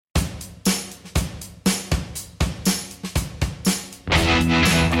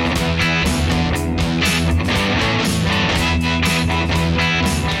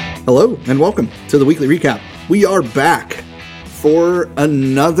Hello and welcome to the weekly recap. We are back for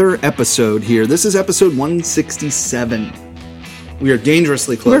another episode here. This is episode 167. We are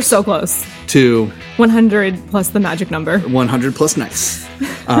dangerously close. We're so close. To 100 plus the magic number. 100 plus nice.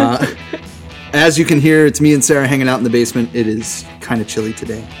 As you can hear, it's me and Sarah hanging out in the basement. It is kind of chilly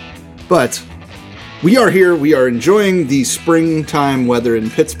today. But we are here. We are enjoying the springtime weather in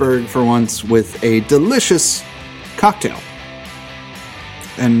Pittsburgh for once with a delicious cocktail.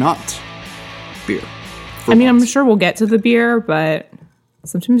 And not beer. I'm sure we'll get to the beer, but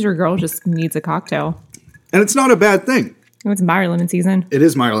sometimes your girl just needs a cocktail. And it's not a bad thing. It's Meyer Lemon season. It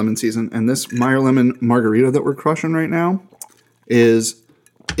is Meyer Lemon season. And this Meyer Lemon margarita that we're crushing right now is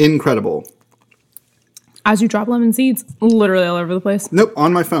incredible. As you drop lemon seeds, literally all over the place. Nope,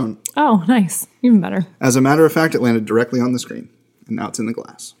 on my phone. Oh, nice. Even better. As a matter of fact, it landed directly on the screen. And now it's in the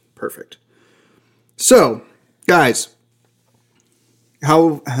glass. Perfect. So, guys,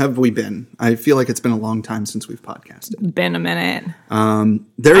 how have we been? I feel like it's been a long time since we've podcasted. Been a minute.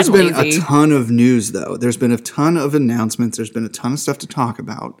 There's been a ton of news, though. There's been a ton of announcements. There's been a ton of stuff to talk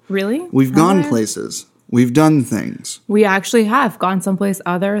about. Really? We've gone places. We've done things. We actually have gone someplace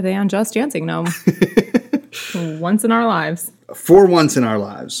other than just Dancing Gnome. Once in our lives. For once in our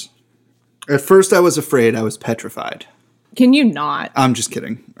lives. At first I was afraid. I was petrified. Can you not? I'm just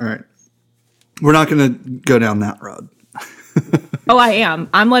kidding. All right. We're not going to go down that road. Oh, I am.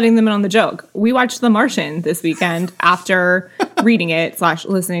 I'm letting them in on the joke. We watched The Martian this weekend after reading it /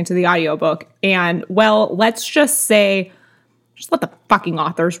 listening to the audiobook. And, well, let's just say, just let the fucking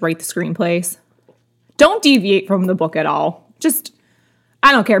authors write the screenplays. Don't deviate from the book at all. Just,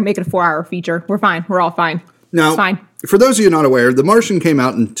 I don't care. Make it a 4-hour feature. We're fine. We're all fine. Now, it's fine. For those of you not aware, The Martian came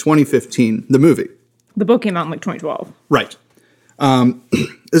out in 2015, the movie. The book came out in 2012. Right.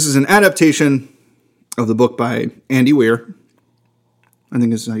 This is an adaptation of the book by Andy Weir. I think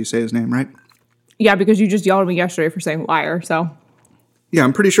this is how you say his name, right? Yeah, because you just yelled at me yesterday for saying liar, so. Yeah,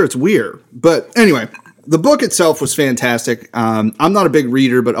 I'm pretty sure it's Weir. But anyway, the book itself was fantastic. I'm not a big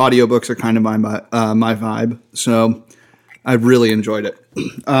reader, but audiobooks are kind of my vibe. So I really enjoyed it.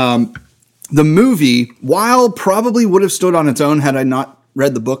 The movie, while probably would have stood on its own had I not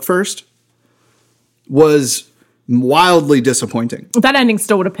read the book first, was wildly disappointing. That ending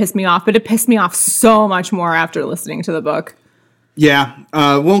still would have pissed me off, but it pissed me off so much more after listening to the book. Yeah,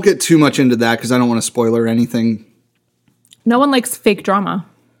 won't get too much into that because I don't want to spoiler anything. No one likes fake drama.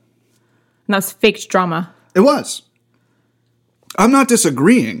 And that's faked drama. It was. I'm not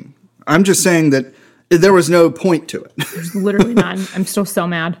disagreeing. I'm just saying that there was no point to it. There's literally none. I'm still so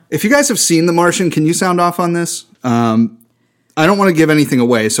mad. If you guys have seen The Martian, can you sound off on this? I don't want to give anything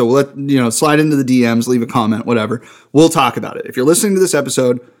away, so we'll slide into the DMs, leave a comment, whatever. We'll talk about it. If you're listening to this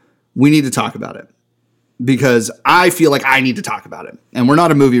episode, we need to talk about it. Because I feel like I need to talk about it. And we're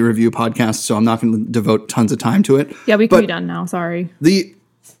not a movie review podcast, so I'm not going to devote tons of time to it. Yeah, we can be done now. Sorry. The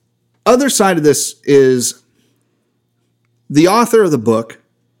other side of this is the author of the book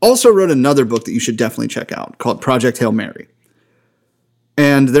also wrote another book that you should definitely check out called Project Hail Mary.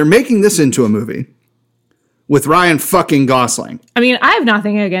 And they're making this into a movie with Ryan fucking Gosling. I mean, I have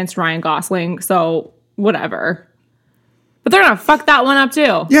nothing against Ryan Gosling, so whatever. But they're going to fuck that one up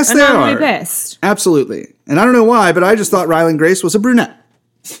too. Yes, and they I'm are. really pissed. Absolutely. And I don't know why, but I just thought Ryland Grace was a brunette.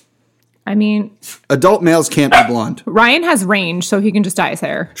 I mean, adult males can't be blonde. Ryan has range, so he can just dye his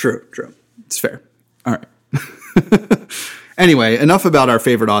hair. True. It's fair. All right. Anyway, enough about our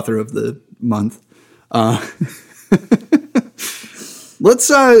favorite author of the month. We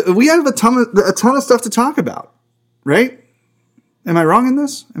have a ton of stuff to talk about, right? Am I wrong in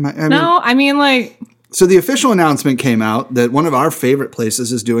this? So the official announcement came out that one of our favorite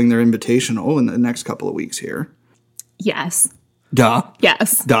places is doing their invitational in the next couple of weeks here. Yes. Duh.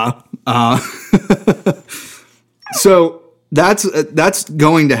 Yes. Duh. So that's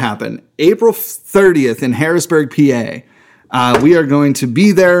going to happen. April 30th in Harrisburg, PA. We are going to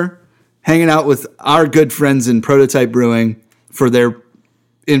be there hanging out with our good friends in Prototype Brewing for their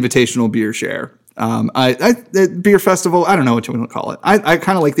invitational beer share. Beer festival, I don't know what you want to call it. I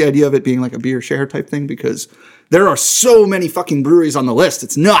kind of like the idea of it being like a beer share type thing because there are so many fucking breweries on the list.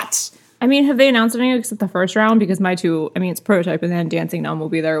 It's nuts. I mean, have they announced anything except the first round? Because it's Prototype and then Dancing Gnome will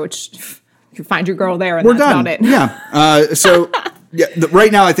be there, which you can find your girl there and we're that's done. About it. Yeah.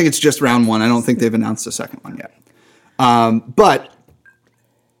 Right now I think it's just round one. I don't think they've announced the second one yet. But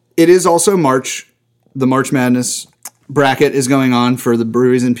it is also March. The March Madness bracket is going on for the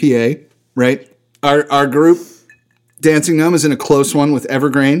breweries in PA, right? Our group, Dancing Gnome, is in a close one with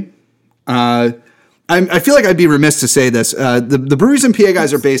Evergreen. I feel like I'd be remiss to say this. The breweries in PA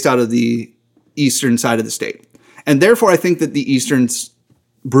guys are based out of the eastern side of the state. And therefore, I think that the eastern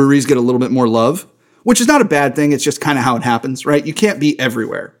breweries get a little bit more love, which is not a bad thing. It's just kind of how it happens, right? You can't be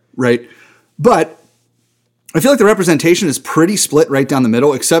everywhere, right? But I feel like the representation is pretty split right down the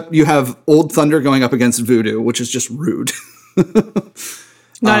middle, except you have Old Thunder going up against Voodoo, which is just rude.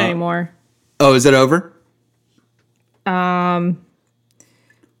 Not anymore. Oh, is it over?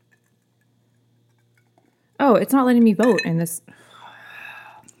 Oh, it's not letting me vote in this.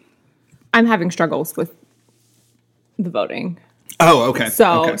 I'm having struggles with the voting. Oh, okay.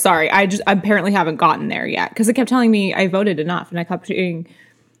 So okay. sorry. I apparently haven't gotten there yet because it kept telling me I voted enough, and I kept hitting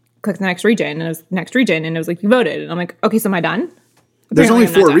click the next region, and it was next region, and it was like you voted, and I'm like, okay, so am I done? There's Apparently only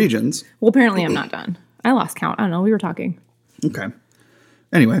I'm not 4 done. regions. Well, apparently I'm not done. I lost count. I don't know. We were talking. Okay.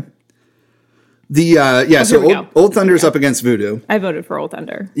 Anyway, so here we go. Old Thunder's up against Voodoo. I voted for Old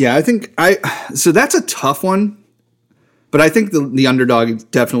Thunder. Yeah, so that's a tough one. But I think the underdog is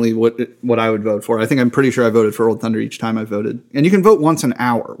definitely what I would vote for. I'm pretty sure I voted for Old Thunder each time I voted. And you can vote once an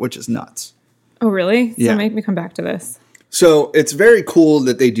hour, which is nuts. Oh, really? Yeah. So make me come back to this. So it's very cool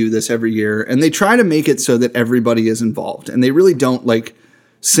that they do this every year. And they try to make it so that everybody is involved. And they really don't like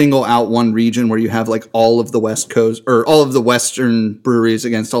single out one region where you have like all of the West Coast or all of the Western breweries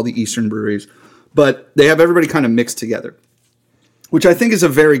against all the Eastern breweries. But they have everybody kind of mixed together, which I think is a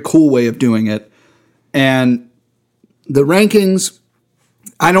very cool way of doing it. And the rankings,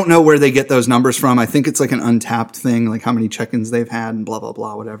 I don't know where they get those numbers from. I think it's like an Untapped thing, like how many check-ins they've had and blah, blah,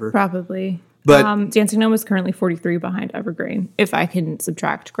 blah, whatever. Probably. But Dancing Gnome is currently 43 behind Evergreen, if I can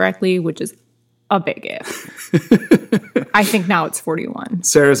subtract correctly, which is a big if. I think now it's 41.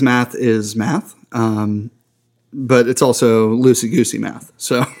 Sarah's math is math, but it's also loosey-goosey math.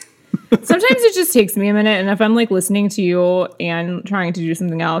 So Sometimes it just takes me a minute, and if I'm like listening to you and trying to do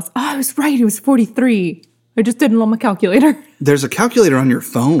something else, oh, I was right, it was 43. I just didn't on my calculator. there's a calculator on your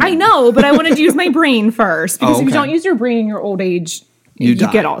phone. I know, but I wanted to use my brain first. Because if okay. you don't use your brain in your old age, you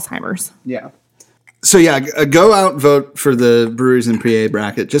die. get Alzheimer's. Yeah. So yeah, go out, vote for the Breweries in PA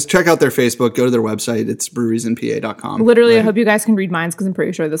bracket. Just check out their Facebook, go to their website. It's breweriesinpa.com. Literally, I hope you guys can read minds because I'm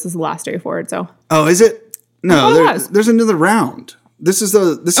pretty sure this is the last day for it. So, Oh, is it? No, thought it was. there's another round. This is the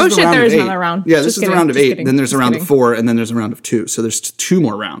round there of is 8. another round. Yeah, Just this is kidding, the round of just 8. kidding, Then there's a just round kidding. of 4, and then there's a round of 2. So there's 2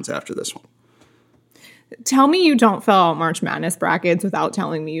 more rounds after this one. tell me you don't fill out March Madness brackets without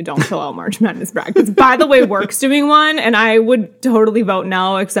telling me you don't fill out March Madness brackets. By the way, Work's doing one, and I would totally vote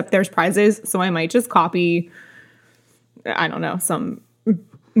no, except there's prizes. So I might just copy, I don't know, some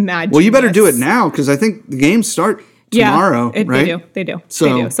mad Well, you better do it genius. now because I think the games start tomorrow, right? They do.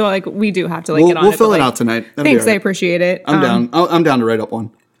 So- So like we do have to like We'll, get on we'll it. fill but, it like, out tonight. That'll be Thanks, all right. I appreciate it. I'm down. I'm down to write up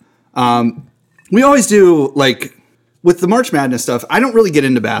one. We always do like with the March Madness stuff. I don't really get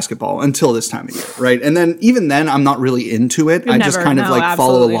into basketball until this time of year, right? And then even then, I'm not really into it. I just Never. kind of No, like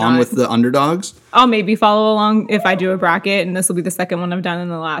follow absolutely along not. with the underdogs. I'll maybe follow along if I do a bracket, and this will be the second one I've done in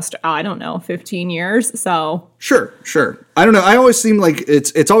the last, I don't know, 15 years. So Sure. I don't know. I always seem like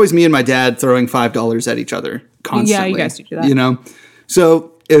it's always me and my dad throwing $5 at each other constantly. Yeah, you guys do that. You know,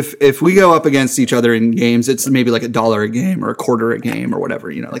 so if we go up against each other in games, it's maybe like $1 a game or a quarter a game or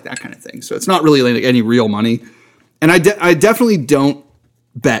whatever, you know, like that kind of thing. So it's not really like any real money. And I definitely don't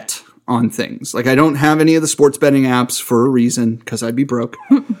bet on things. Like I don't have any of the sports betting apps for a reason because I'd be broke.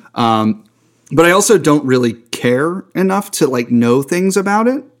 But I also don't really care enough to like know things about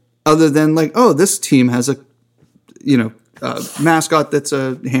it other than like, oh, this team has a, you know, mascot that's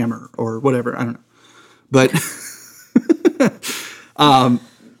a hammer or whatever. I don't know. But,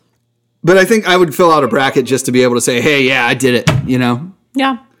 but I think I would fill out a bracket just to be able to say, hey, yeah, I did it. You know,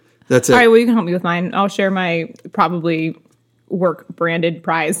 yeah. that's it. All right, well, you can help me with mine. I'll share my probably work branded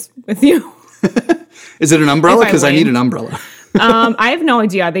prize with you. Is it an umbrella? If I Because I win. need an umbrella. I have no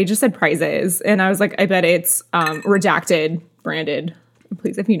idea. They just said prizes. And I was like, I bet it's redacted, branded.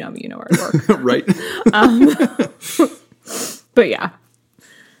 Please, if you know me, you know where I work. Right. But yeah.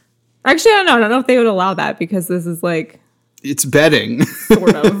 Actually, I don't know. I don't know if they would allow that because this is like It's betting.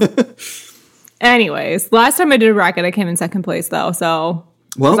 sort of. Anyways, last time I did a bracket, I came in second place though. So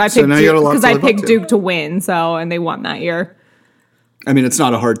Well, I so picked now you got a lot because to I live up picked to. Duke to win. So and they won that year. I mean, it's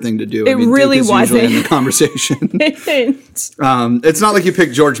not a hard thing to do. It really Duke is usually wasn't. in the conversation. No, It's not like you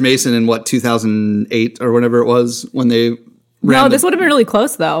picked George Mason in 2008 or whatever it was when they ran. this would have been really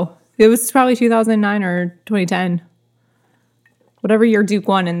close though. It was probably 2009 or 2010. Whatever year Duke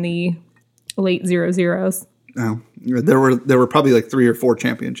won in the late 00s. Oh, there were probably like 3 or 4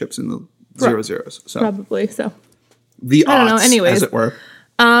 championships in the 00s. So Probably so. the I don't know. aughts, Anyways. as it were.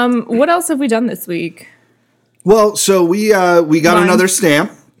 What else have we done this week? Well, so we got Mine. another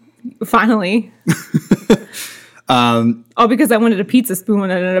stamp. Finally. Oh, because I wanted a pizza spoon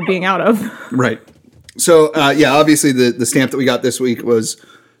when it ended up being out of. Right. So, obviously the stamp that we got this week was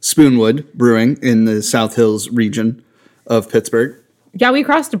Spoonwood Brewing in the South Hills region of Pittsburgh. Yeah, we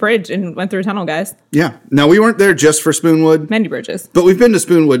crossed a bridge and went through a tunnel, guys. Yeah. Now, we weren't there just for Spoonwood. Many bridges. But we've been to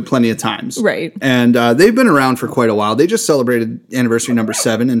Spoonwood plenty of times. Right. And they've been around for quite a while. They just celebrated anniversary number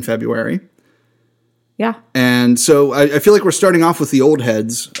 7 in February. Yeah. And so I feel like we're starting off with the old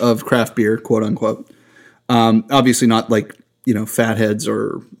heads of craft beer, quote unquote. Obviously not like, Fatheads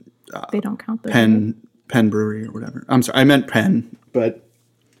or They don't count those. Penn Brewery or whatever. I'm sorry, I meant Penn, but...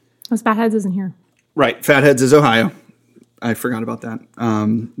 Those Fatheads isn't here. Right. Fatheads is Ohio. I forgot about that.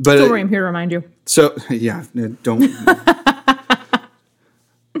 But Don't worry, I'm here to remind you. So, yeah, don't...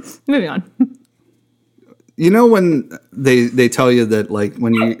 Moving on. You know when they tell you that like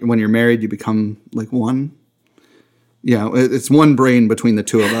when you're married you become like one? Yeah, it's one brain between the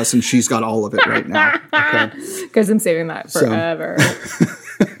two of us, and she's got all of it right now. Okay. Because I'm saving that forever.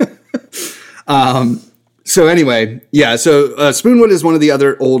 So anyway, yeah. So Spoonwood is one of the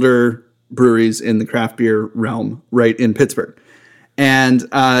other older breweries in the craft beer realm, right in Pittsburgh, and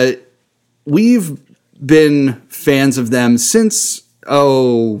we've been fans of them since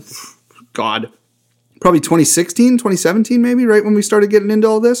probably 2016, 2017, maybe, right when we started getting into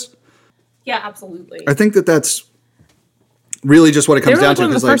all this. Yeah, absolutely. I think that's really just what it comes down to. They were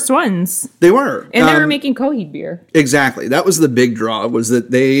one of the first ones. They were. And they were making Coheed beer. Exactly. That was the big draw, was that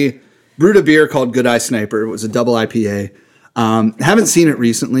they brewed a beer called Good Eye Sniper. It was a double IPA. Haven't seen it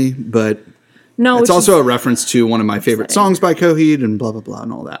recently, but it's also a reference to one of my favorite songs by Coheed and blah, blah, blah,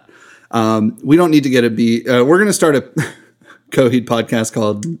 and all that. We don't need to get we're going to start a Coheed podcast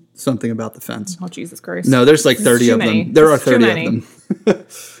called Something About the Fence. Oh, Jesus Christ. No, there's like 30 of them. There are 30 of them.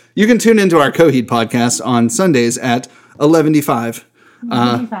 You can tune into our Coheed podcast on Sundays at 11:05.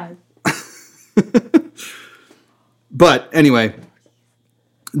 But anyway,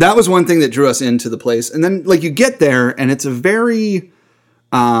 that was one thing that drew us into the place. And then like you get there and it's a very,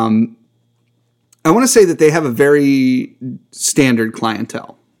 I want to say that they have a very standard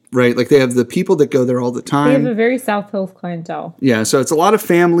clientele. Right, like they have the people that go there all the time. They have a very South Hills clientele. Yeah, so it's a lot of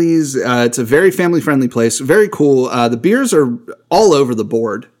families. It's a very family-friendly place. Very cool. The beers are all over the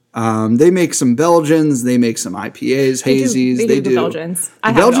board. They make some Belgians. They make some IPAs, hazies. They do the Belgians.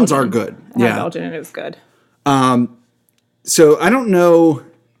 The Belgians are good. I had Belgian and it was good. So I don't know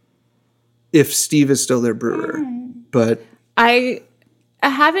if Steve is still their brewer, but I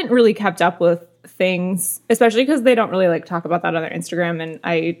haven't really kept up with things, especially because they don't really like talk about that on their Instagram, and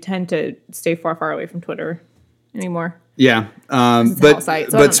I tend to stay far away from Twitter anymung. Yeah, but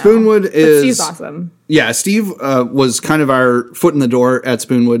Spoonwood is Steve's awesome. Yeah, Steve was kind of our foot in the door at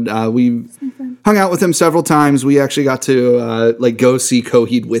Spoonwood. We hung out with him several times. We actually got to go see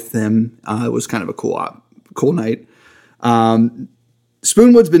Coheed with them. It was kind of a cool night.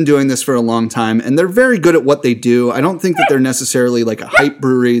 Spoonwood's been doing this for a long time, and they're very good at what they do. I don't think that they're necessarily like a hype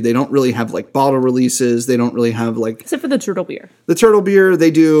brewery. They don't really have like bottle releases. They don't really have like... Except for the turtle beer. The turtle beer.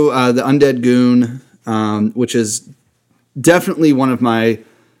 They do the Undead Goon, which is definitely one of my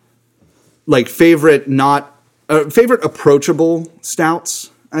like favorite approachable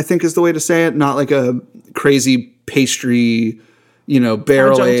stouts, I think is the way to say it. Not like a crazy pastry...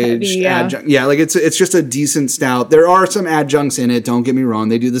 barrel aged adjunct. Yeah, like it's just a decent stout. There are some adjuncts in it, don't get me wrong.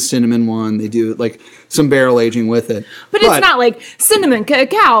 They do the cinnamon one. They do like some barrel aging with it. But it's not like cinnamon,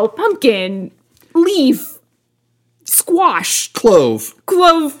 cacao, pumpkin, leaf, squash, clove,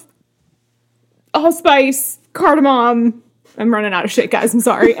 allspice, cardamom. I'm running out of shit, guys. I'm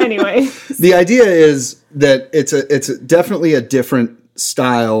sorry. Anyway. The idea is that it's definitely a different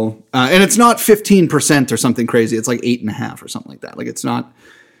style, and it's not 15% or something crazy. It's like 8.5 or something like that. Like it's not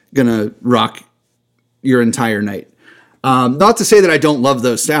gonna rock your entire night. Not to say that I don't love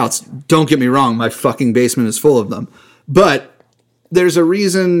those stouts. Don't get me wrong. My fucking basement is full of them. But there's a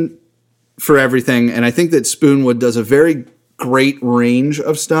reason for everything, and I think that Spoonwood does a very great range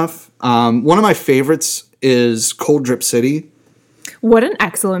of stuff. One of my favorites is Cold Drip City. What an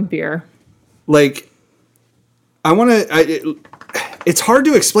excellent beer! Like, it's hard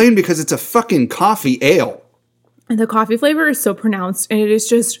to explain because it's a fucking coffee ale. And the coffee flavor is so pronounced, and it is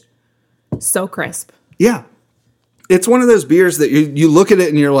just so crisp. Yeah. It's one of those beers that you look at it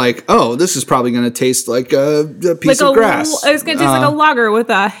and you're like, oh, this is probably going to taste like a piece of grass. It's going to taste like a lager with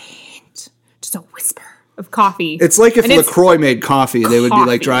a hint, just a whisper of coffee. It's like if LaCroix made coffee, they would be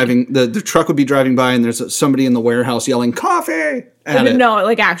like driving, the truck would be driving by and there's somebody in the warehouse yelling, coffee! No, it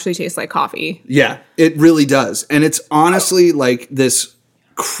like actually tastes like coffee. Yeah, it really does. And it's honestly like this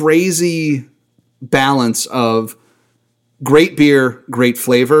crazy balance of great beer, great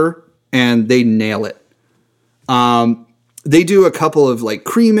flavor, and they nail it. They do a couple of like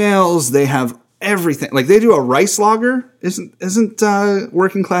cream ales. They have everything. Like they do a rice lager. Isn't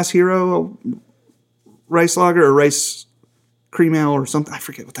Working Class Hero a rice lager or rice cream ale or something? I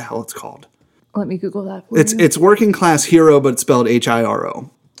forget what the hell it's called. Let me Google that. It's Working Class Hero, but it's spelled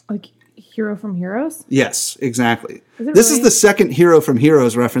HIRO. Like Hero from Heroes? Yes, exactly. This is the second Hero from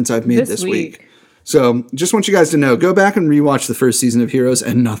Heroes reference I've made this week. So just want you guys to know, go back and rewatch the first season of Heroes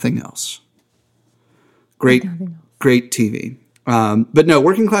and nothing else. Great TV. But no,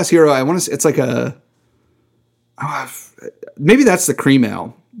 Working Class Hero, I want to say it's like maybe that's the cream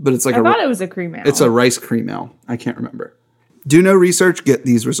ale, but it's like I thought it was a cream ale. It's a rice cream ale. I can't remember. Do no research, get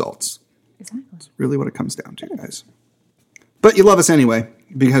these results. Exactly. That's really what it comes down to, guys. But you love us anyway,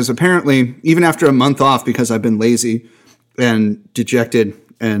 because apparently, even after a month off, because I've been lazy and dejected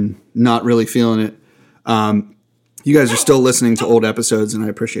and not really feeling it, you guys are still listening to old episodes, and I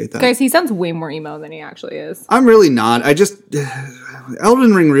appreciate that. Guys, he sounds way more emo than he actually is. I'm really not.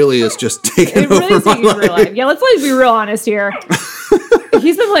 Elden Ring really is just taking over my life. Yeah, let's be real honest here.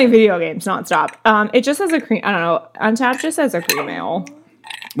 He's been playing video games nonstop. It just has a cream. I don't know. Untapped just has a cream ale.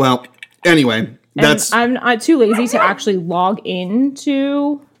 Well, anyway, I'm too lazy to actually log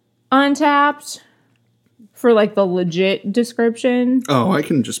into Untapped for like the legit description. Oh, I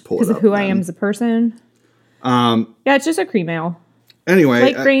can just pull it up. Because of who I am as a person. Yeah, it's just a cream ale. Anyway,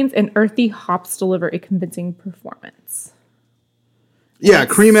 light grains and earthy hops deliver a convincing performance. Yeah,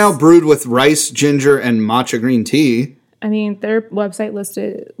 cream ale brewed with rice, ginger, and matcha green tea. I mean, their website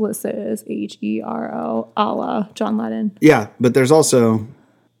listed as HERO, a la John Lennon. Yeah, but there's also...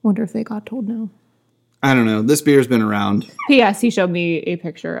 Wonder if they got told no. I don't know. This beer's been around. P.S. He showed me a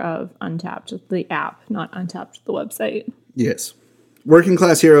picture of Untapped, the app, not Untapped, the website. Yes. Working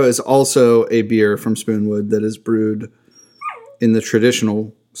Class Hero is also a beer from Spoonwood that is brewed in the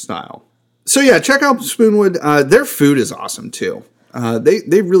traditional style. So yeah, check out Spoonwood. Their food is awesome too.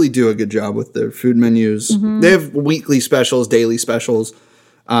 They really do a good job with their food menus. Mm-hmm. They have weekly specials, daily specials.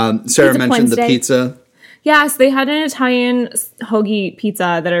 Sarah mentioned the pizza. Yes, they had an Italian hoagie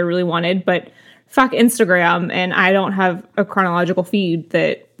pizza that I really wanted, but fuck Instagram, and I don't have a chronological feed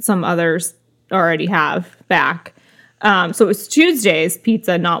that some others already have back. So it was Tuesdays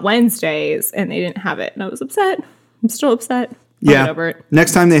pizza, not Wednesdays, and they didn't have it, and I was upset. I'm still upset. I'll get over it.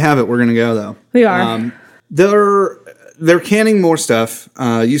 Next time they have it, we're gonna go though. We are. They're canning more stuff.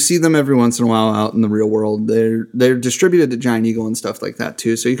 You see them every once in a while out in the real world. They're distributed at Giant Eagle and stuff like that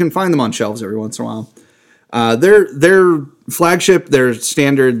too, so you can find them on shelves every once in a while. Their flagship, their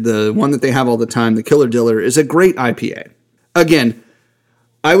standard, the one that they have all the time, the Killer Diller, is a great IPA. Again,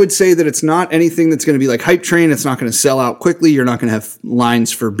 I would say that it's not anything that's going to be like Hype Train. It's not going to sell out quickly. You're not going to have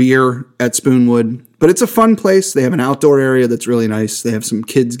lines for beer at Spoonwood. But it's a fun place. They have an outdoor area that's really nice. They have some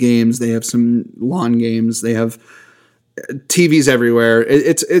kids games. They have some lawn games. They have TVs everywhere.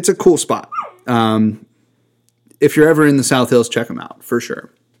 It's a cool spot. If you're ever in the South Hills, check them out for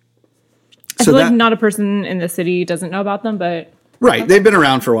sure. I feel like not a person in the city doesn't know about them, but right, they've been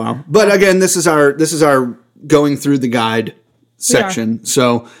around for a while. But again, this is our going through the guide section.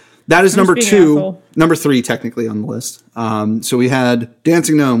 So that is number 2, number 3 technically on the list. So we had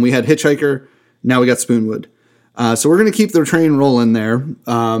Dancing Gnome, we had Hitchhiker, now we got Spoonwood. So we're going to keep the train rolling there.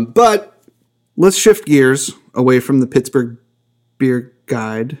 But let's shift gears away from the Pittsburgh Beer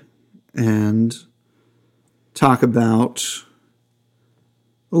Guide and talk about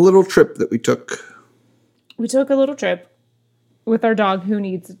a little trip that we took. We took a little trip with our dog who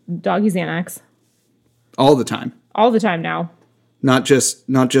needs doggy Xanax. All the time. All the time now. Not just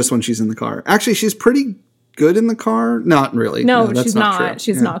when she's in the car. Actually, she's pretty good in the car. Not really. No, she's not.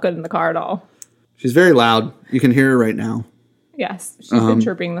 She's not good in the car at all. She's very loud. You can hear her right now. Yes, she's been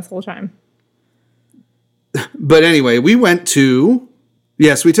chirping this whole time. But anyway, we took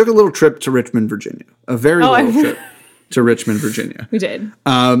a little trip to Richmond, Virginia. A very little trip to Richmond, Virginia. We did.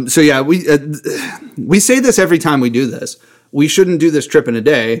 So yeah, we say this every time we do this. We shouldn't do this trip in a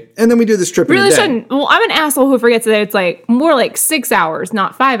day, and then we do this trip in a day. Really shouldn't. Well, I'm an asshole who forgets that it's like more like 6 hours,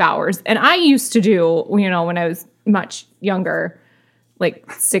 not 5 hours. And I used to do, when I was much younger,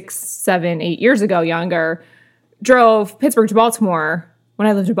 like 6, 7, 8 years ago, drove Pittsburgh to Baltimore when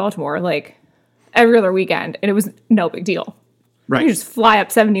I lived in Baltimore, like every other weekend, and it was no big deal. Right. You just fly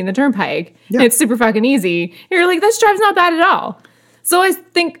up 70 in the turnpike, and it's super fucking easy. You're like, this drive's not bad at all. So I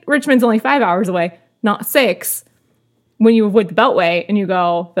think Richmond's only 5 hours away, not 6. When you avoid the Beltway and you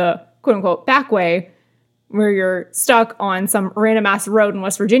go the quote-unquote back way, where you're stuck on some random ass road in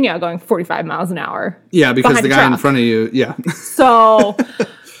West Virginia going 45 miles an hour. Yeah, because the guy in front of you, yeah. So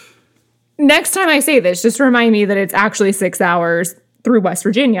next time I say this, just remind me that it's actually 6 hours through West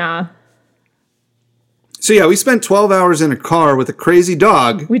Virginia. So yeah, we spent 12 hours in a car with a crazy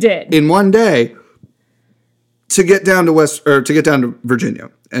dog. We did. In one day to get down to Virginia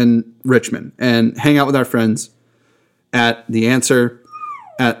and Richmond and hang out with our friends at The Answer,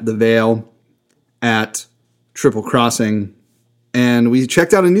 at the Vale, at Triple Crossing, and we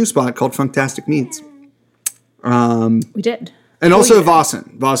checked out a new spot called Funktastic Meats. We did. And also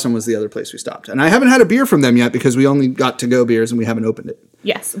Vossen. Vossen was the other place we stopped. And I haven't had a beer from them yet because we only got to-go beers and we haven't opened it.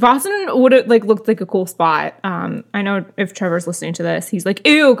 Yes. Vossen would have looked like a cool spot. I know if Trevor's listening to this, he's like,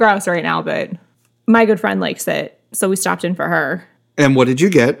 ew, gross right now, but my good friend likes it. So we stopped in for her. And what did you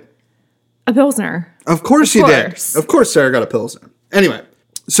get? A Pilsner. Of course you did. Of course Sarah got a Pilsner. Anyway,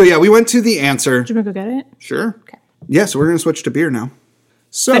 so yeah, we went to The Answer. Did you want to go get it? Sure. Okay. Yeah, so we're going to switch to beer now.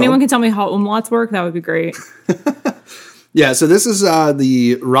 So if anyone can tell me how umlauts work, that would be great. Yeah, so this is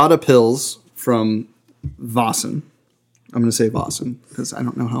the Rada Pils from Vossen. I'm going to say Vossen because I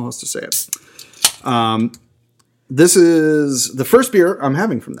don't know how else to say it. This is the first beer I'm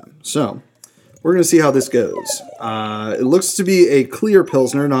having from them. So we're going to see how this goes. It looks to be a clear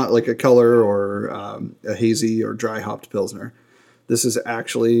Pilsner, not like a color or a hazy or dry hopped Pilsner. This is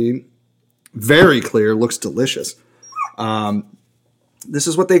actually very clear, looks delicious. This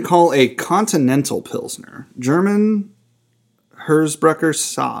is what they call a continental Pilsner. German Hersbrucker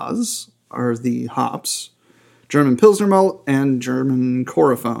Saaz are the hops. German Pilsner malt and German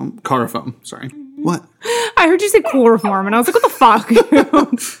Carafoam. Sorry. What? I heard you say chloroform, and I was like, what the fuck?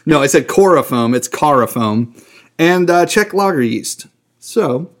 No, I said Carafoam. It's Carafoam. And Czech lager yeast.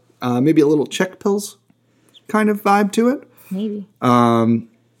 So, maybe a little Czech Pils kind of vibe to it. Maybe.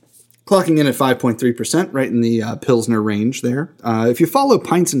 Clocking in at 5.3%, right in the Pilsner range there. If you follow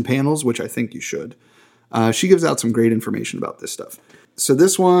Pints and Panels, which I think you should, she gives out some great information about this stuff. So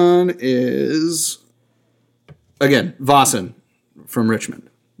this one is, again, Vossen from Richmond.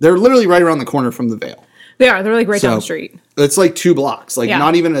 They're literally right around the corner from the Vale. They are. They're like right down the street. It's like 2 blocks, like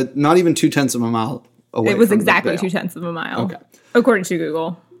not even 2/10 of a mile away. It was from exactly the Vale. 2/10 of a mile. Okay. According to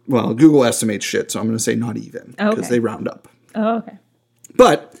Google. Well, Google estimates shit, so I'm going to say not even because they round up. Oh, okay.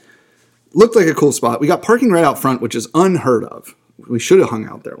 But looked like a cool spot. We got parking right out front, which is unheard of. We should have hung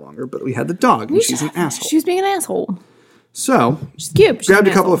out there longer, but we had the dog, and she's an asshole. She was being an asshole. So, she's cute. Grabbed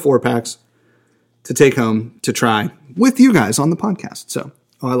a couple of 4-packs to take home to try with you guys on the podcast. So,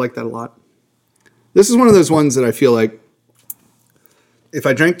 I like that a lot. This is one of those ones that I feel like if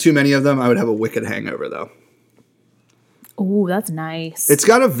I drank too many of them, I would have a wicked hangover, though. Oh, that's nice. It's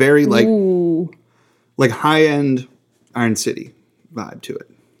got a very, like high-end Iron City vibe to it.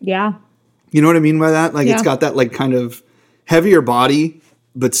 Yeah. You know what I mean by that? Like, it's got that, like, kind of heavier body,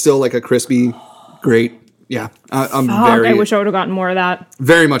 but still, like, a crispy, great. Yeah. I wish I would have gotten more of that.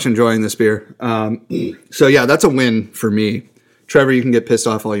 Very much enjoying this beer. So, yeah, that's a win for me. Trevor, you can get pissed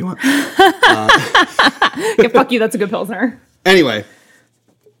off all you want. Yeah, fuck you. That's a good Pilsner. Anyway.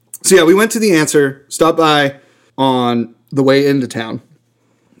 So, yeah, we went to The Answer, stopped by on the way into town.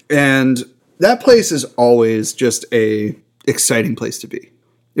 And that place is always just a exciting place to be.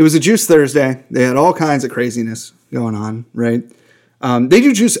 It was a Juice Thursday. They had all kinds of craziness going on, right? They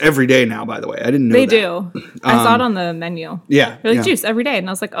do juice every day now, by the way. I didn't know They that. do. I saw it on the menu. Yeah. They're like, juice every day. And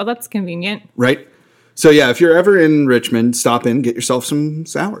I was like, oh, that's convenient. Right? So, yeah, if you're ever in Richmond, stop in, get yourself some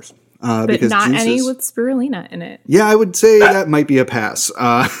sours. But not any with spirulina in it. Yeah, I would say that might be a pass.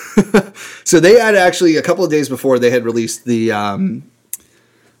 So they had actually, a couple of days before, they had released the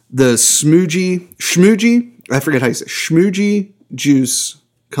Schmoogie, I forget how you say it, Schmoogie juice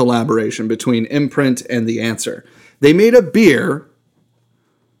collaboration between Imprint and The Answer. They made a beer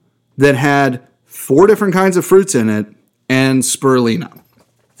that had 4 different kinds of fruits in it and spirulina.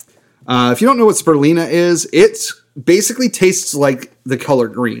 If you don't know what spirulina is, it basically tastes like the color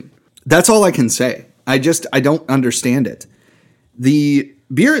green. That's all I can say. I don't understand it. The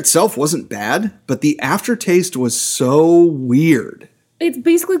beer itself wasn't bad, but the aftertaste was so weird. It's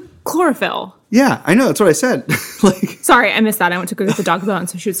basically chlorophyll. Yeah, I know. That's what I said. Sorry, I missed that. I went to go get the dog bone,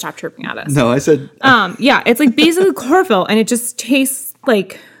 so she would stop chirping at us. No, I said... Yeah, it's like basically chlorophyll, and it just tastes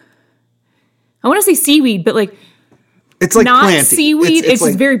like... I want to say seaweed, but like... It's like not planty. Seaweed. It's like,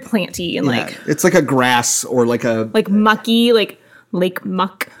 just very planty and like... It's like a grass or like a... Like mucky, like lake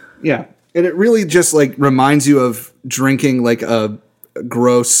muck. Yeah. And it really just like reminds you of drinking like a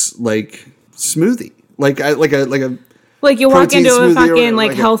gross like smoothie. Like you walk into a fucking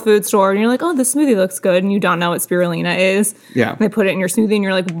like health food store and you're like, oh, this smoothie looks good, and you don't know what spirulina is. Yeah. And they put it in your smoothie and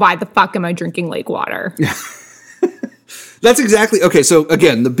you're like, why the fuck am I drinking lake water? Yeah. That's exactly okay. So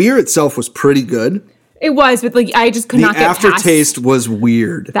again, the beer itself was pretty good. It was, but like I just could not get past the aftertaste was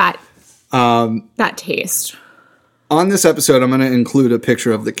weird. That taste. On this episode, I'm going to include a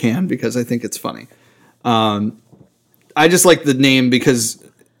picture of the can because I think it's funny. I just like the name because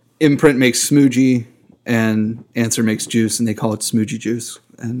Imprint makes smoothie and Answer makes juice, and they call it smoothie juice.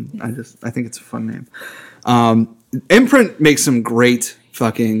 And I think it's a fun name. Imprint makes some great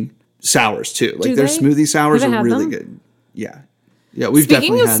fucking sours too. Like their smoothie sours are really good. Yeah. Yeah, we've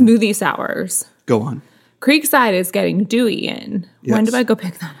Speaking definitely of had. smoothie sours, Go on. Creekside is getting Dewey in. Yes. When do I go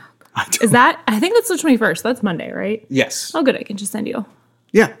pick that up? Is that, I think that's the 21st. That's Monday, right? Yes. Oh, good. I can just send you.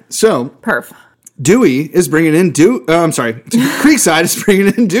 Yeah. So Perf. Dewey is bringing in I'm sorry. Creekside is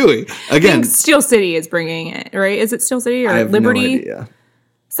bringing in Dewey I again. think Steel City is bringing it, right? Is it Steel City or I have Liberty? no idea.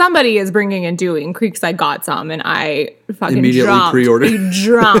 Somebody is bringing in Dewey, and Creekside got some, and I fucking Immediately jumped. pre-ordered. I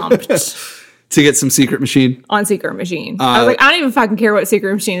jumped To get some secret machine. on Secret Machine. I was like, I don't even fucking care what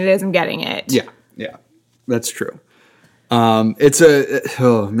Secret Machine it is. I'm getting it. Yeah, that's true.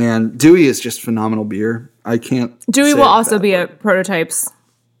 Dewey is just phenomenal beer. I can't. Dewey say will it also that be way. at Prototypes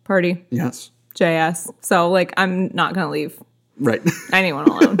party, Yes, JS. So, like, I'm not going to leave right. anyone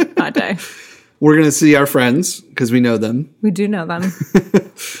alone that day. We're gonna see our friends because we know them. We do know them.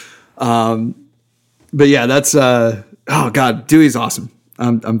 But yeah, that's oh god, Dewey's awesome.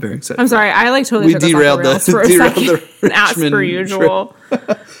 I'm very excited. I'm sorry. I like totally We took us derailed off the the- rails for a derailed second. the As per Richmond usual.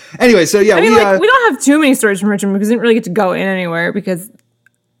 Anyway, so yeah, I mean, we don't have too many stories from Richmond because we didn't really get to go in anywhere because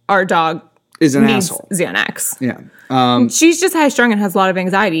our dog is an needs asshole. Xanax. Yeah. She's just high strung and has a lot of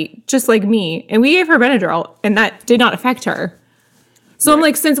anxiety, just like me. And we gave her Benadryl, and that did not affect her. So I'm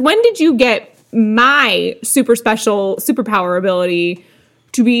like, since when did you get my super special superpower ability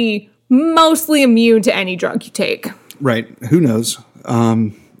to be mostly immune to any drug you take? Right. Who knows?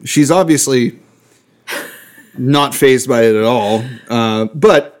 She's obviously not fazed by it at all.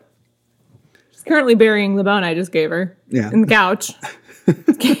 But She's currently burying the bone I just gave her in the couch.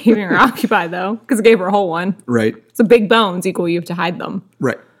 It's keeping her occupied, though, because I gave her a whole one. right. So big bones equal you have to hide them.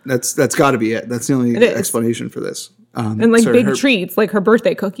 Right. That's got to be it. That's the only is. explanation for this. And like big treats, like her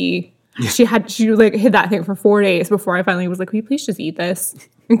birthday cookie. She like hid that thing for 4 days before I finally was like, will you please just eat this?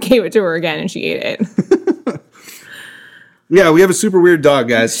 And gave it to her again, and she ate it. Yeah, we have a super weird dog,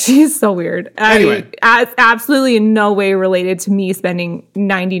 guys. She's so weird. Anyway. It's absolutely in no way related to me spending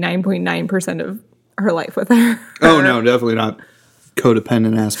 99.9% of her life with her. Oh no, definitely not.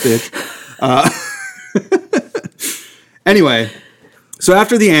 Codependent ass bitch. Anyway, so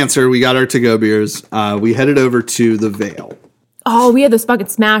after the answer, we got our to-go beers. We headed over to the Vale. Oh, we had those fucking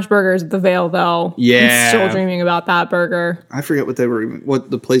smash burgers at the Vale, though. Yeah. I'm still dreaming about that burger. I forget what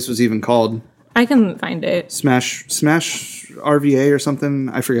the place was even called. I can find it. Smash RVA or something.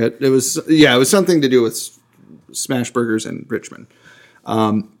 I forget. It was something to do with smash burgers in Richmond.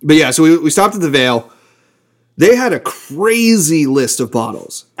 But yeah, so we stopped at the Vale. They had a crazy list of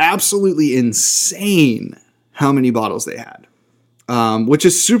bottles. Absolutely insane how many bottles they had. Which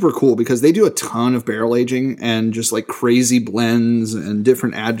is super cool because they do a ton of barrel aging and just like crazy blends and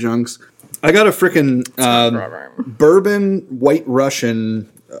different adjuncts. I got a freaking bourbon White Russian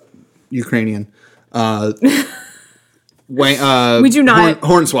Ukrainian. We do not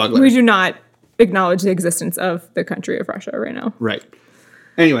Hornswogler. We do not acknowledge the existence of the country of Russia right now. Right.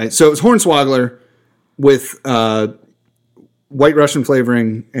 Anyway, so it was Hornswogler with White Russian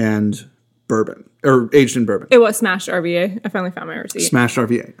flavoring and bourbon, or aged in bourbon. It was smashed RVA. I finally found my receipt. Smashed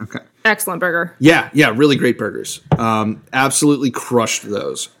RVA. Okay. Excellent burger. Yeah, really great burgers. Absolutely crushed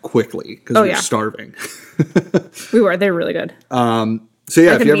those quickly because we were starving. We were. They're really good. So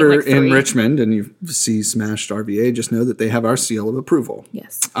yeah, if could you're eat ever like in 3. Richmond and you see Smashed RVA, just know that they have our seal of approval.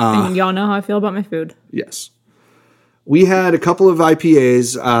 Yes. And y'all know how I feel about my food. Yes. We had a couple of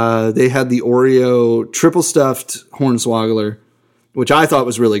IPAs. They had the Oreo triple stuffed Hornswogler, which I thought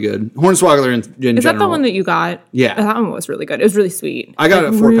was really good. Hornswogler in general. Is that the one that you got? Yeah. That one was really good. It was really sweet. I got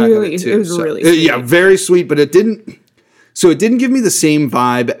a 4-pack of it too. It was really sweet. Yeah, very sweet, but it didn't give me the same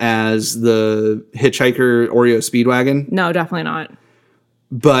vibe as the Hitchhiker Oreo Speedwagon. No, definitely not.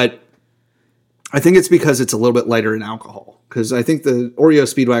 But I think it's because it's a little bit lighter in alcohol. Because I think the Oreo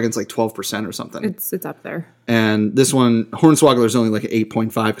Speedwagon's like 12% or something. It's up there. And this one, Hornswogler, is only like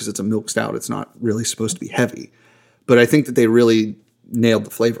 8.5 because it's a milk stout. It's not really supposed to be heavy. But I think that they really nailed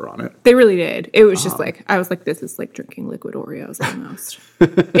the flavor on it. They really did. It was just like, I was like, this is like drinking liquid Oreos almost.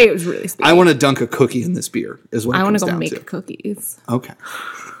 It was really sweet. I want to dunk a cookie in this beer is what I want want to to go make cookies. Okay.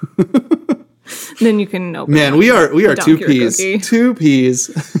 Then you can open Man, we are dunk two your peas. cookie. 2 peas.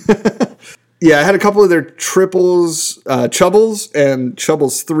 Yeah, I had a couple of their triples, Chubbles and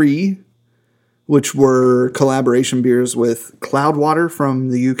Chubbles 3, which were collaboration beers with Cloudwater from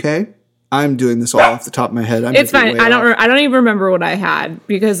the UK. I'm doing this all off the top of my head. It's fine. I don't even remember what I had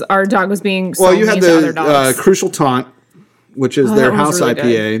because our dog was being so Well, you mean had to other dogs. the Crucial Taunt, which is Oh, their that one house was really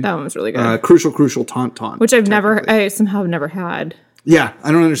IPA. good. That one was really good. Crucial Taunt. Which I somehow never had. Yeah,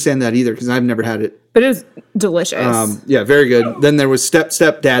 I don't understand that either because I've never had it. But it was delicious. Yeah, very good. Then there was Step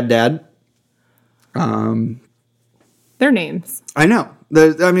Dad. Their names. I know.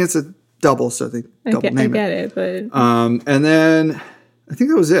 It's a double, so they double name it. I get it, but... And then I think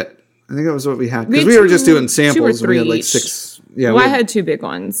that was it. I think that was what we had. Because we were just doing samples. 2 or 3 we had like each. 6. Yeah, I had 2 big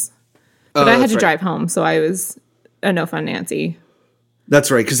ones. But I had to drive home, so I was a no fun Nancy.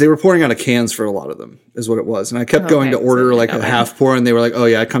 That's right, because they were pouring out of cans for a lot of them, is what it was. And I kept going to order like a half pour, and they were like, "Oh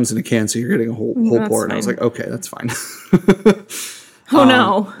yeah, it comes in a can, so you're getting a whole pour." And I was like, "Okay, that's fine." Oh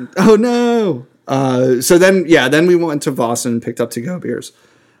no! Oh no! So then we went to Vossen and picked up to-go beers.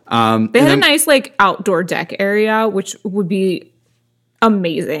 They had a nice like outdoor deck area, which would be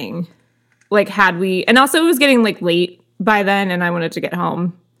amazing. Like and also it was getting like late by then, and I wanted to get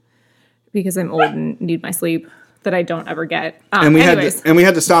home because I'm old and need my sleep that I don't ever get. And we had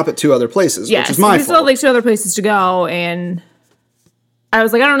to stop at 2 other places, which is my fault. We still had like 2 other places to go, and I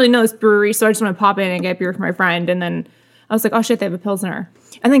was like, I don't really know this brewery, so I just want to pop in and get beer for my friend. And then I was like, oh shit, they have a Pilsner.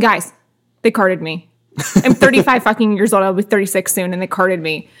 And then guys, they carded me. I'm 35 fucking years old. I'll be 36 soon, and they carded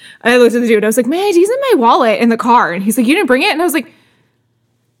me. And I looked at the dude. I was like, man, he's in my wallet in the car. And he's like, you didn't bring it? And I was like,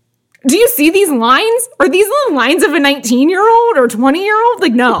 do you see these lines? Are these the lines of a 19-year-old or 20-year-old?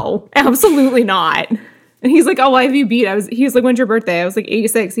 Like, no, absolutely not. And he's like, oh, I have you beat. He was like, when's your birthday? I was like,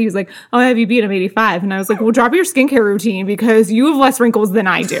 86. He was like, oh, I have you beat. I'm 85. And I was like, well, drop your skincare routine because you have less wrinkles than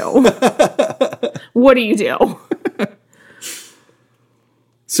I do. What do you do?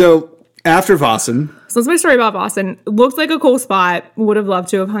 So after Vossen. So that's my story about Boston. Looked like a cool spot. Would have loved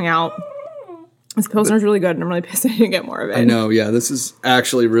to have hung out. This Pilsner's really good, and I'm really pissed I didn't get more of it. I know, yeah. This is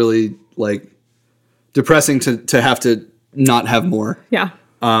actually really, like, depressing to have to not have more. Yeah.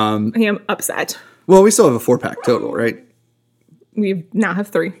 I am upset. Well, we still have a 4-pack total, right? We now have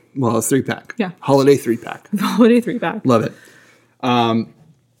 3. Well, a 3-pack. Yeah. Holiday 3-pack. Holiday 3-pack. Love it.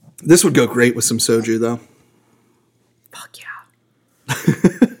 This would go great with some soju, though. Fuck yeah.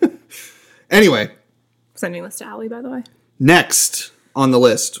 Anyway. Sending this to Allie, by the way. Next on the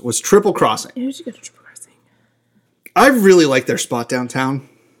list was Triple Crossing. How did you get to Triple Crossing? I really like their spot downtown.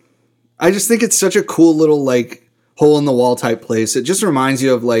 I just think it's such a cool little, like, hole-in-the-wall type place. It just reminds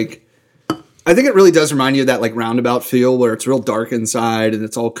you of, like, I think it really does remind you of that, like, roundabout feel where it's real dark inside and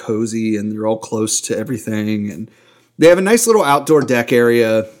it's all cozy and they're all close to everything. And they have a nice little outdoor deck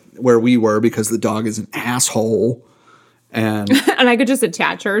area where we were because the dog is an asshole. And I could just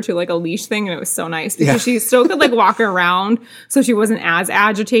attach her to, like, a leash thing, and it was so nice because she still could, like, walk around so she wasn't as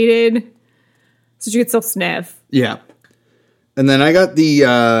agitated. So she could still sniff. Yeah. And then I got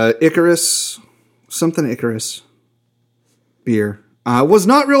the Icarus beer. I was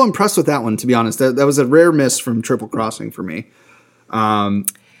not real impressed with that one, to be honest. That was a rare miss from Triple Crossing for me. Yeah,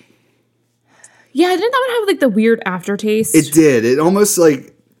 didn't that one have, like, the weird aftertaste? It did. It almost,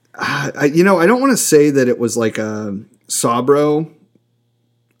 like, I don't want to say that it was like a Sabro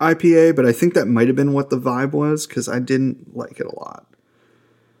IPA, but I think that might have been what the vibe was because I didn't like it a lot.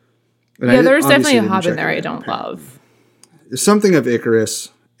 And yeah, there's definitely a hop in there I don't love. There's something of Icarus,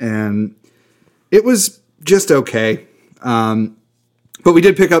 and it was just okay. But we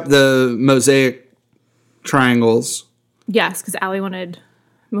did pick up the Mosaic Triangles. Yes, because Allie wanted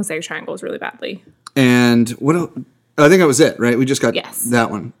Mosaic Triangles really badly. And what else? I think that was it, right? We just got that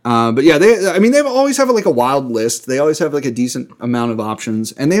one. But yeah, they always have like a wild list. They always have like a decent amount of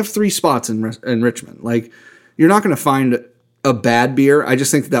options, and they have 3 spots in Richmond. Like, you're not going to find a bad beer. I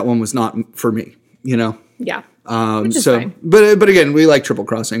just think that one was not for me, you know? Yeah. Which is so, fine. But again, we like Triple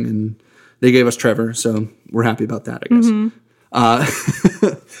Crossing, and they gave us Trevor, so we're happy about that, I guess. Mm-hmm.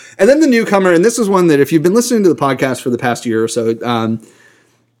 And then the newcomer, and this is one that if you've been listening to the podcast for the past year or so,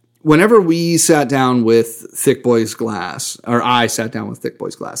 whenever we sat down with Thick Boys Glass, or I sat down with Thick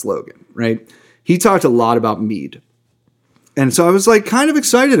Boys Glass, Logan, right? He talked a lot about mead. And so I was like kind of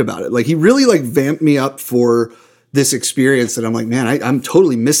excited about it. Like, he really like vamped me up for this experience that I'm like, man, I'm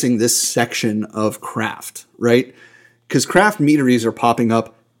totally missing this section of craft, right? Because craft meaderies are popping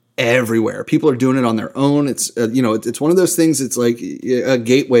up everywhere. People are doing it on their own. It's, it's one of those things. It's like a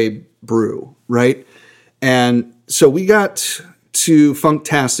gateway brew, right? And so we got to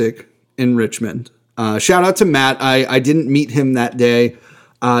Funktastic in Richmond. Shout out to Matt. I didn't meet him that day.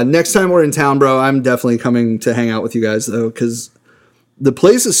 Next time we're in town, bro, I'm definitely coming to hang out with you guys, though, because the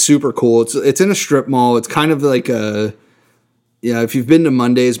place is super cool. It's in a strip mall. It's kind of like if you've been to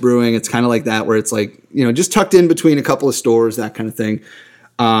Monday's Brewing, it's kind of like that, where it's like, just tucked in between a couple of stores, that kind of thing.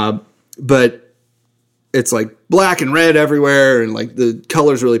 But it's like black and red everywhere, and like the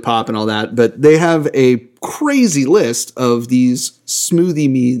colors really pop and all that. But they have a crazy list of these smoothie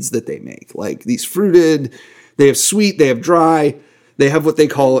meads that they make, like these fruited. They have sweet, they have dry, they have what they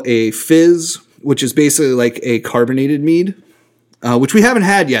call a fizz, which is basically like a carbonated mead, which we haven't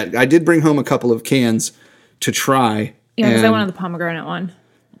had yet. I did bring home a couple of cans to try. Yeah, because I wanted the pomegranate one.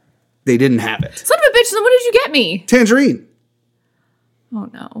 They didn't have it. Son of a bitch, then what did you get me? Tangerine. Oh,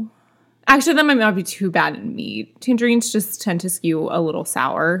 no. Actually, that might not be too bad in mead. Tangerines just tend to skew a little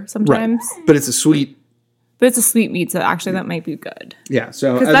sour sometimes. Right. But it's a sweet. But it's a sweet mead, so actually that might be good. Yeah,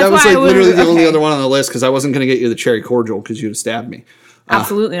 so that was like literally the only other one on the list because I wasn't going to get you the cherry cordial because you'd have stabbed me.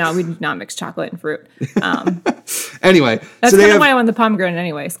 Absolutely not. We do not mix chocolate and fruit. Anyway. That's kind of why I want the pomegranate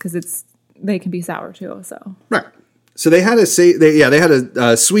anyways, because they can be sour too. So right. So they had a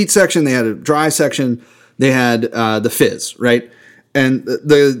sweet section, they had a dry section, they had the fizz, right? And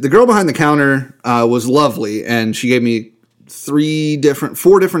the girl behind the counter was lovely, and she gave me 4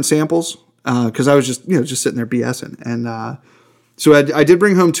 different samples because I was just sitting there BSing. And so I did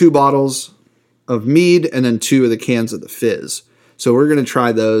bring home 2 bottles of mead and then 2 of the cans of the fizz. So we're going to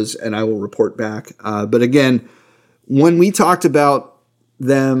try those, and I will report back. But again, when we talked about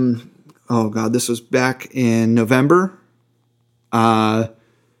them, oh God, this was back in November.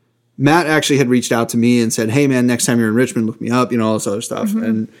 Matt actually had reached out to me and said, "Hey man, next time you're in Richmond, look me up," all this other stuff. Mm-hmm.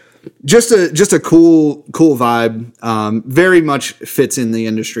 And just a cool vibe. Very much fits in the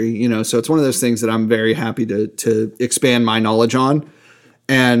industry, so it's one of those things that I'm very happy to expand my knowledge on.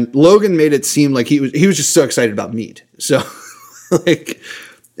 And Logan made it seem like he was just so excited about mead. So like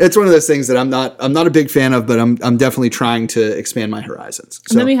it's one of those things that I'm not a big fan of, but I'm definitely trying to expand my horizons.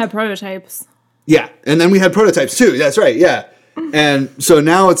 So, and then we had prototypes. Yeah, and then we had prototypes too. That's right. Yeah. And so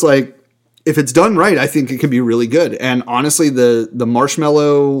now it's like, if it's done right, I think it can be really good. And honestly, the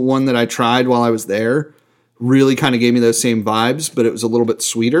marshmallow one that I tried while I was there really kind of gave me those same vibes, but it was a little bit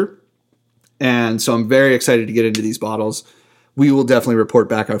sweeter. And so I'm very excited to get into these bottles. We will definitely report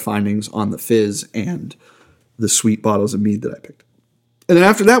back our findings on the fizz and the sweet bottles of mead that I picked. And then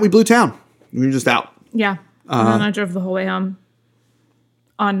after that, we blew town. We were just out. Yeah. And then I drove the whole way home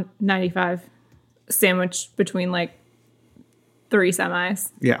on 95, sandwiched between like 3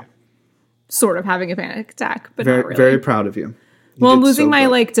 semis. Yeah. Sort of having a panic attack, but very, not really. Very proud of you. Well, I'm losing my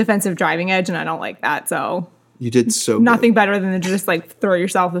like defensive driving edge, and I don't like that. So you did so nothing better than to just like throw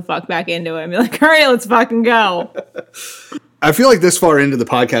yourself the fuck back into it and be like, all right, let's fucking go. I feel like this far into the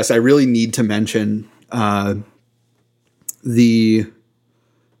podcast, I really need to mention the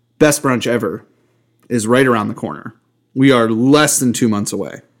best brunch ever is right around the corner. We are less than 2 months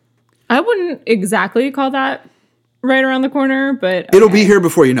away. I wouldn't exactly call that right around the corner, but okay. It'll be here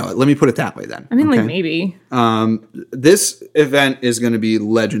before you know it. Let me put it that way then. I mean, like maybe. This event is going to be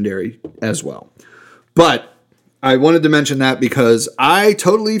legendary as well. But I wanted to mention that because I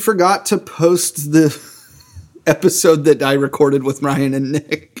totally forgot to post the episode that I recorded with Ryan and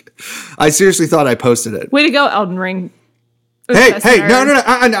Nick. I seriously thought I posted it. Way to go, Elden Ring. Hey,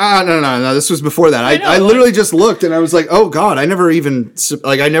 no. This was before that. I literally just looked and I was like, oh God, I never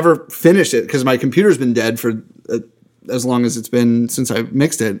finished it because my computer's been dead for as long as it's been since I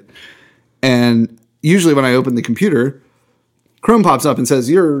mixed it. And usually when I open the computer, Chrome pops up and says,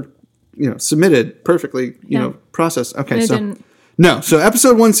 you're, submitted perfectly, processed. Okay. So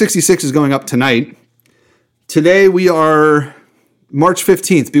episode 166 is going up tonight. Today we are March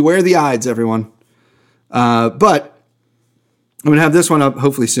 15th. Beware the Ides, everyone. But I'm going to have this one up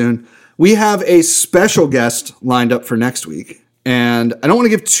hopefully soon. We have a special guest lined up for next week. And I don't want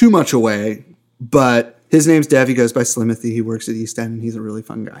to give too much away, but his name's Dev. He goes by Slimothy. He works at East End, and he's a really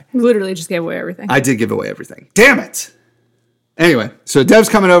fun guy. You literally just gave away everything. I did give away everything. Damn it! Anyway, so Dev's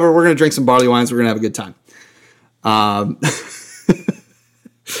coming over. We're going to drink some barley wines. We're going to have a good time.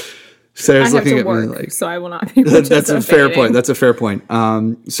 Sarah's looking at me like, so I will not be That's a fair point. That's a fair point.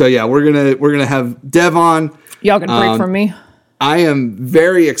 So yeah, we're gonna have Dev on. Y'all can break from me. I am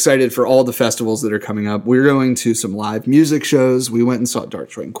very excited for all the festivals that are coming up. We're going to some live music shows. We went and saw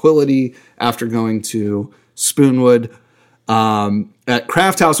Dark Tranquillity after going to Spoonwood at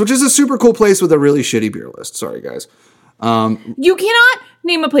Craft House, which is a super cool place with a really shitty beer list. Sorry, guys. You cannot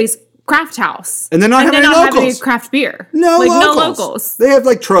name a place Craft House and then not have any locals. Craft beer. No locals. They have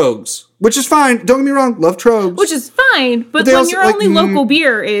like Trogs, which is fine. Don't get me wrong. Love Trogs. Which is fine. But when your only local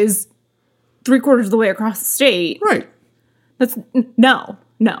beer is 3/4 of the way across the state. Right. That's no.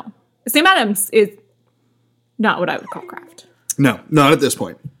 Sam Adams is not what I would call craft. No, not at this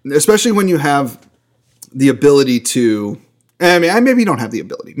point. Especially when you have the ability to. I mean, maybe you don't have the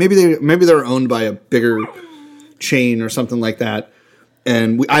ability. Maybe they're owned by a bigger chain or something like that.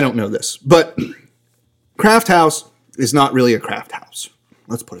 And I don't know this, but Craft House is not really a craft house.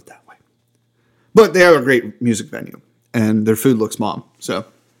 Let's put it that way. But they have a great music venue, and their food looks bomb. So,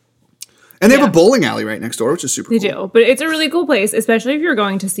 and they have a bowling alley right next door, which is super cool. They do, but it's a really cool place, especially if you're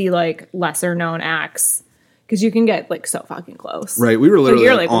going to see like lesser known acts, because you can get like so fucking close. Right, we were literally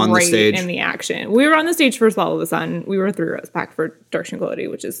you're, like, on right the stage in the action. We were on the stage for Swallow the Sun. We were 3 rows back for Dark Tranquillity,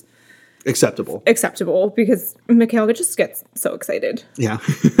 which is acceptable because Mikhail just gets so excited. Yeah.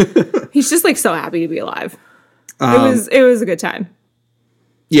 He's just like so happy to be alive. It was a good time.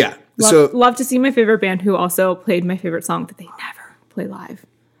 Yeah. Love to see my favorite band who also played my favorite song that they never play live.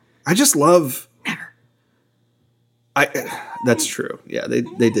 I just love. Never. That's true. Yeah, they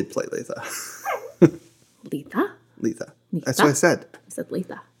did play Letha. Letha. That's what I said. I said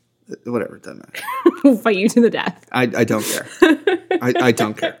Letha. Whatever, it doesn't matter. We'll fight you to the death. I don't care. I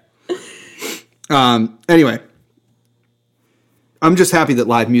don't care. Anyway, I'm just happy that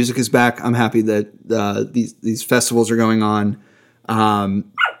live music is back. I'm happy that these festivals are going on.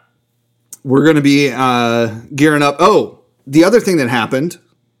 We're going to be gearing up. Oh, the other thing that happened,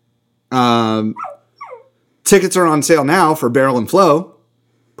 tickets are on sale now for Barrel and Flow,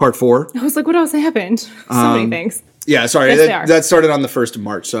 Part 4. I was like, what else happened? So many things. Yeah, sorry. Yes, that started on the 1st of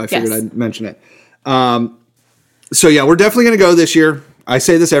March, so I figured I'd mention it. So, yeah, we're definitely going to go this year. I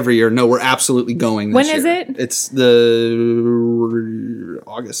say this every year. No, we're absolutely going this year. When is it? It's the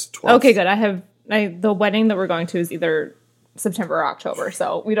August 12th. Okay, good. The wedding that we're going to is either September or October,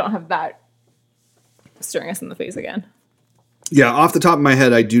 so we don't have that staring us in the face again. Yeah, off the top of my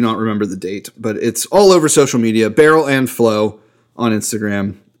head, I do not remember the date, but it's all over social media. Barrel and Flow on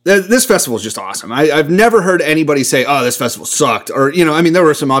Instagram. This festival is just awesome. I've never heard anybody say, "Oh, this festival sucked," or there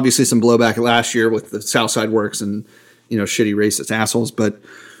were obviously some blowback last year with the Southside Works and shitty racist assholes, but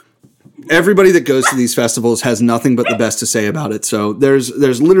everybody that goes to these festivals has nothing but the best to say about it. So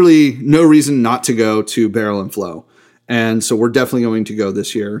there's literally no reason not to go to Barrel and Flow, and so we're definitely going to go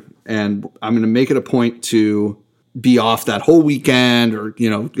this year. And I'm going to make it a point to be off that whole weekend, or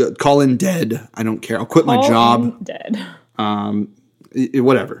call in dead. I don't care. I'll quit my job. Dead.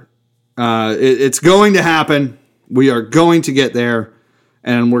 Whatever. It's going to happen. We are going to get there,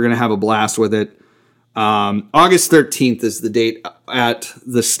 and we're going to have a blast with it. August 13th is the date at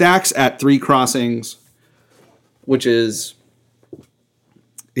the Stacks at Three Crossings, which is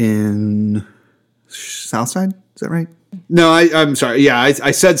in Southside. Is that right? No, I'm sorry. Yeah,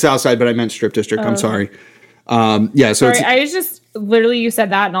 I said Southside, but I meant Strip District. I'm sorry. So sorry, I just literally you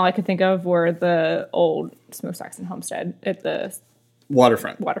said that, and all I could think of were the old Smokestacks and Homestead at the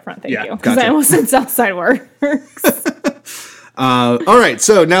Waterfront. Thank you. Because I almost said Southside Works. All right.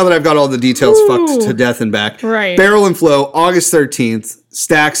 So now that I've got all the details fucked to death and back, right. Barrel and Flow, August 13th,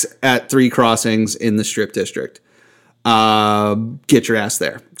 Stacks at Three Crossings in the Strip District. Get your ass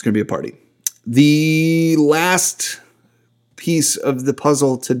there. It's going to be a party. The last piece of the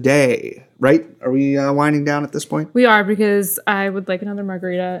puzzle today, right? Are we winding down at this point? We are, because I would like another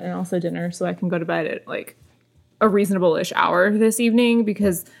margarita and also dinner so I can go to bed at like a reasonable-ish hour this evening,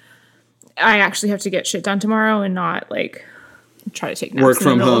 because I actually have to get shit done tomorrow and not like try to take naps work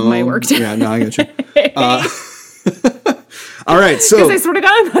from in the middle home. of my work day. Yeah, no, I get you. All right, so because I swear to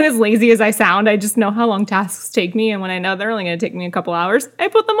God, I'm not as lazy as I sound. I just know how long tasks take me, and when I know they're only going to take me a couple hours, I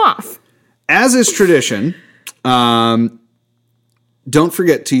put them off. As is tradition, don't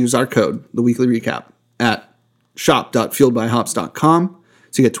forget to use our code, the weekly recap, at shop.fueledbyhops.com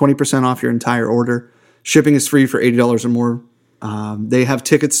to get 20% off your entire order. Shipping is free for $80 or more. They have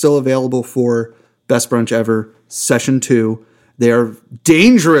tickets still available for Best Brunch Ever Session 2. They are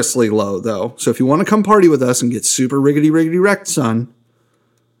dangerously low, though. So if you want to come party with us and get super riggedy wrecked, son,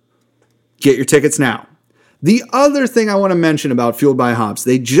 get your tickets now. The other thing I want to mention about Fueled by Hops,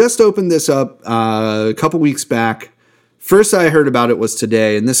 they just opened this up a couple weeks back. First I heard about it was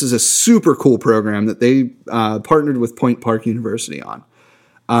today, and this is a super cool program that they partnered with Point Park University on.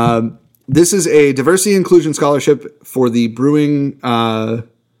 This is a diversity inclusion scholarship for the Brewing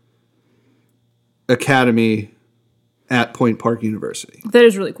Academy at Point Park University. That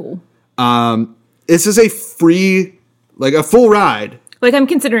is really cool. This is a free, like a full ride. Like, I'm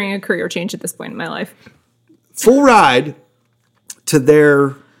considering a career change at this point in my life. Full ride to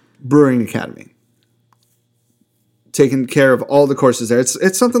their brewing academy. Taking care of all the courses there.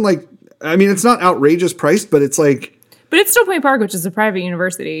 It's something like, I mean, it's not outrageous priced, but it's like... But it's still Point Park, which is a private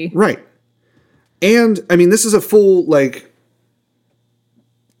university. Right. And, I mean, this is a full, like,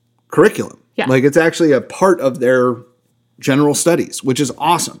 curriculum. Yeah. Like, it's actually a part of their general studies, which is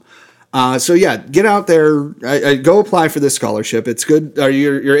awesome. So, yeah, get out there. Go apply for this scholarship. It's good.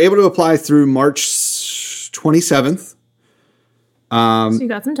 You're able to apply through March 27th. So you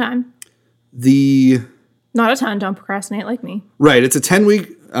got some time. Not a ton. Don't procrastinate like me. Right. It's a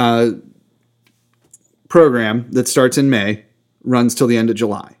 10-week program that starts in May, runs till the end of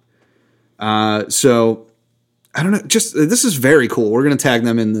July. So I don't know. Just this is very cool. We're going to tag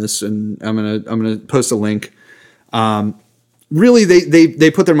them in this, and I'm gonna post a link. Really,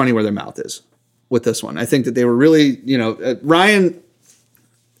 they put their money where their mouth is with this one. I think that they were really, Ryan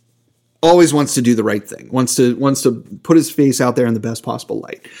always wants to do the right thing. Wants to put his face out there in the best possible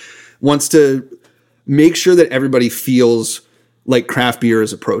light. Wants to make sure that everybody feels like craft beer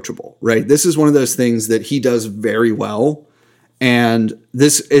is approachable, right? This is one of those things that he does very well. And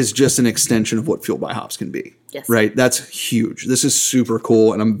this is just an extension of what Fueled by Hops can be. Yes. Right? That's huge. This is super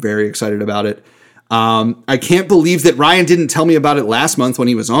cool, and I'm very excited about it. I can't believe that Ryan didn't tell me about it last month when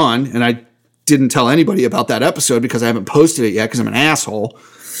he was on, and I didn't tell anybody about that episode because I haven't posted it yet because I'm an asshole.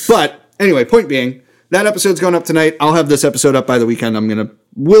 But anyway, point being, that episode's going up tonight. I'll have this episode up by the weekend. I'm going to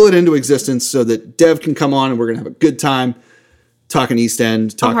will it into existence so that Dev can come on, and we're going to have a good time talking East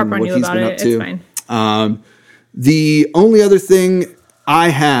End, talking what he's been up to. It's fine. The only other thing I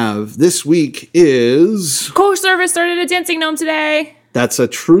have this week is... Coach Service started a Dancing Gnome today. That's a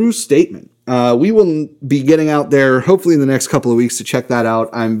true statement. We will be getting out there hopefully in the next couple of weeks to check that out.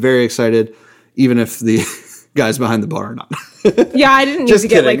 I'm very excited, even if the guys behind the bar are not. Yeah, I didn't need to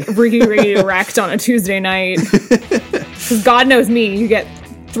get like riggy wrecked on a Tuesday night. Because God knows me, you get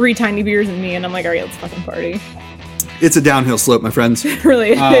 3 tiny beers in me, and I'm like, all right, let's fucking party. It's a downhill slope, my friends. It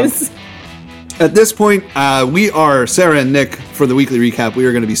really is. At this point, we are Sarah and Nick for the weekly recap. We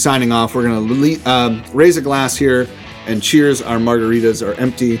are going to be signing off. We're going to raise a glass here and cheers. Our margaritas are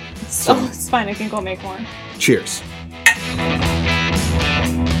empty. So it's fine. I can go make more. Cheers.